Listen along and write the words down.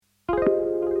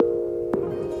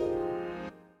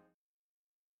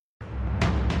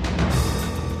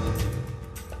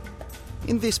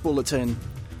In this bulletin,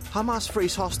 Hamas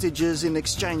frees hostages in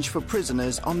exchange for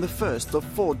prisoners on the first of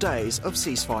 4 days of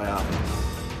ceasefire.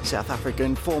 South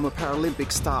African former Paralympic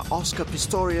star Oscar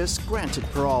Pistorius granted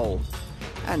parole.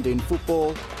 And in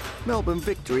football, Melbourne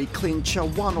Victory clinch a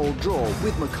 1-1 draw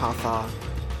with Macarthur.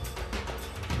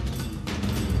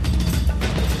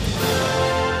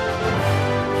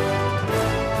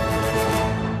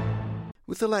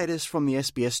 With the latest from the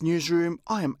SBS newsroom,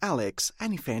 I am Alex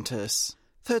Anifantis.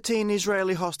 13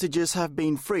 Israeli hostages have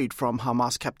been freed from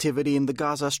Hamas captivity in the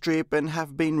Gaza Strip and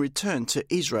have been returned to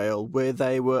Israel, where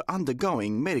they were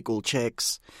undergoing medical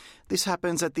checks. This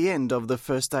happens at the end of the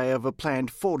first day of a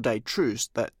planned 4-day truce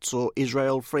that saw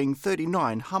Israel freeing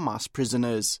 39 Hamas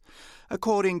prisoners.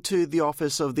 According to the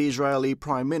Office of the Israeli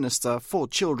Prime Minister, 4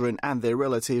 children and their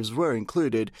relatives were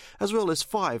included, as well as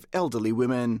 5 elderly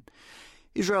women.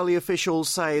 Israeli officials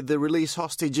say the released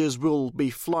hostages will be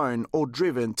flown or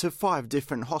driven to 5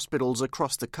 different hospitals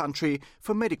across the country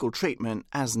for medical treatment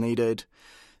as needed.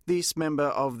 This member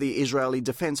of the Israeli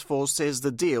Defense Force says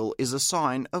the deal is a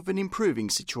sign of an improving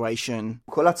situation.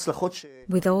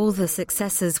 With all the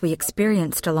successes we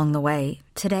experienced along the way,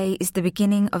 today is the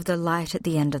beginning of the light at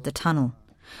the end of the tunnel.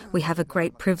 We have a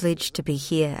great privilege to be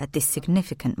here at this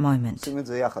significant moment.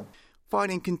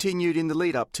 Fighting continued in the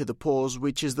lead-up to the pause,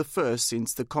 which is the first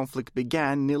since the conflict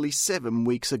began nearly 7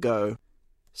 weeks ago.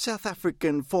 South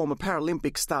African former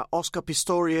Paralympic star Oscar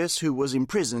Pistorius, who was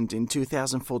imprisoned in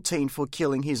 2014 for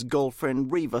killing his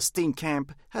girlfriend Reeva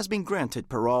Steenkamp, has been granted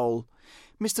parole.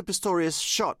 Mr. Pistorius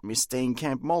shot Miss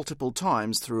Steenkamp multiple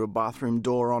times through a bathroom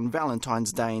door on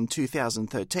Valentine's Day in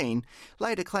 2013,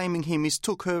 later claiming he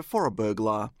mistook her for a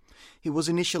burglar. He was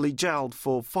initially jailed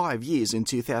for 5 years in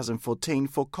 2014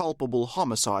 for culpable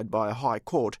homicide by a high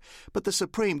court, but the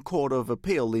Supreme Court of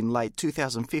Appeal in late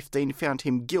 2015 found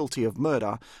him guilty of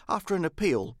murder after an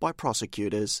appeal by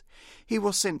prosecutors. He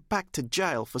was sent back to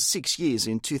jail for 6 years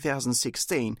in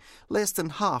 2016, less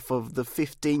than half of the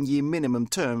 15-year minimum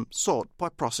term sought by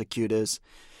prosecutors.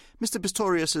 Mr.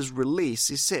 Pistorius'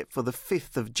 release is set for the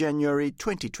 5th of January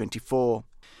 2024.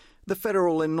 The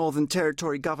Federal and Northern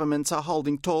Territory governments are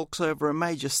holding talks over a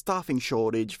major staffing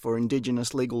shortage for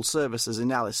Indigenous legal services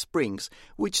in Alice Springs,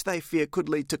 which they fear could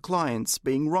lead to clients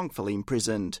being wrongfully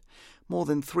imprisoned. More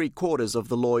than 3/4 of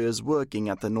the lawyers working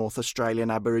at the North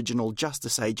Australian Aboriginal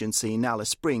Justice Agency in Alice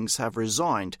Springs have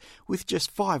resigned, with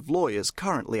just 5 lawyers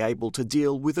currently able to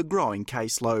deal with a growing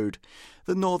caseload.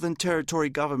 The Northern Territory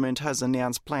government has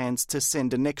announced plans to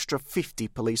send an extra 50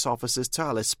 police officers to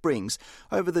Alice Springs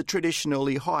over the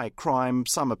traditionally high crime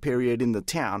summer period in the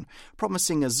town,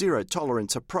 promising a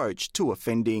zero-tolerance approach to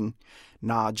offending.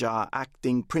 Naja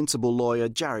acting principal lawyer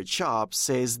Jared Sharp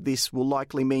says this will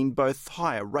likely mean both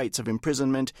higher rates of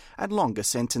imprisonment and longer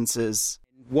sentences.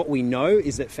 What we know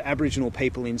is that for Aboriginal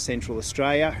people in Central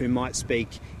Australia who might speak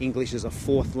English as a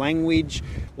 4th language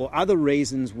or other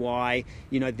reasons why,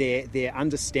 their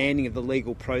understanding of the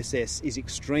legal process is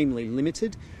extremely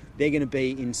limited, they're going to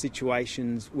be in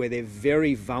situations where they're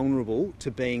very vulnerable to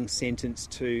being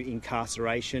sentenced to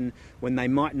incarceration when they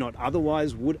might not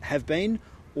otherwise would have been,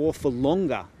 or for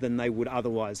longer than they would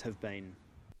otherwise have been.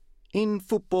 In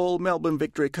football, Melbourne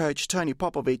Victory coach Tony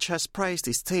Popovich has praised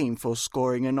his team for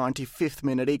scoring a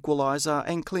 95th-minute equaliser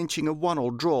and clinching a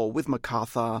 1-1 draw with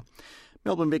Macarthur.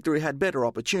 Melbourne Victory had better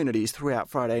opportunities throughout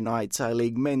Friday night's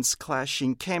A-League men's clash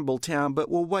in Campbelltown, but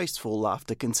were wasteful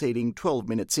after conceding 12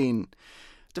 minutes in.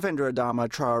 Defender Adama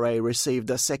Traore received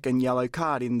a second yellow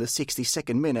card in the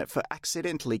 62nd minute for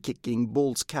accidentally kicking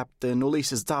Bulls captain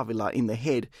Ulises Davila in the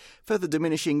head, further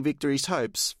diminishing Victory's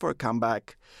hopes for a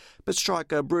comeback. But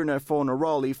striker Bruno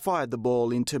Fornaroli fired the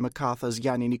ball into Macarthur's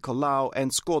Yanni Nicolau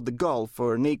and scored the goal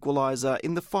for an equaliser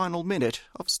in the final minute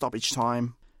of stoppage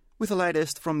time. With the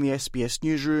latest from the SBS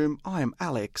newsroom, I am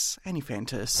Alex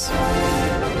Anifantis.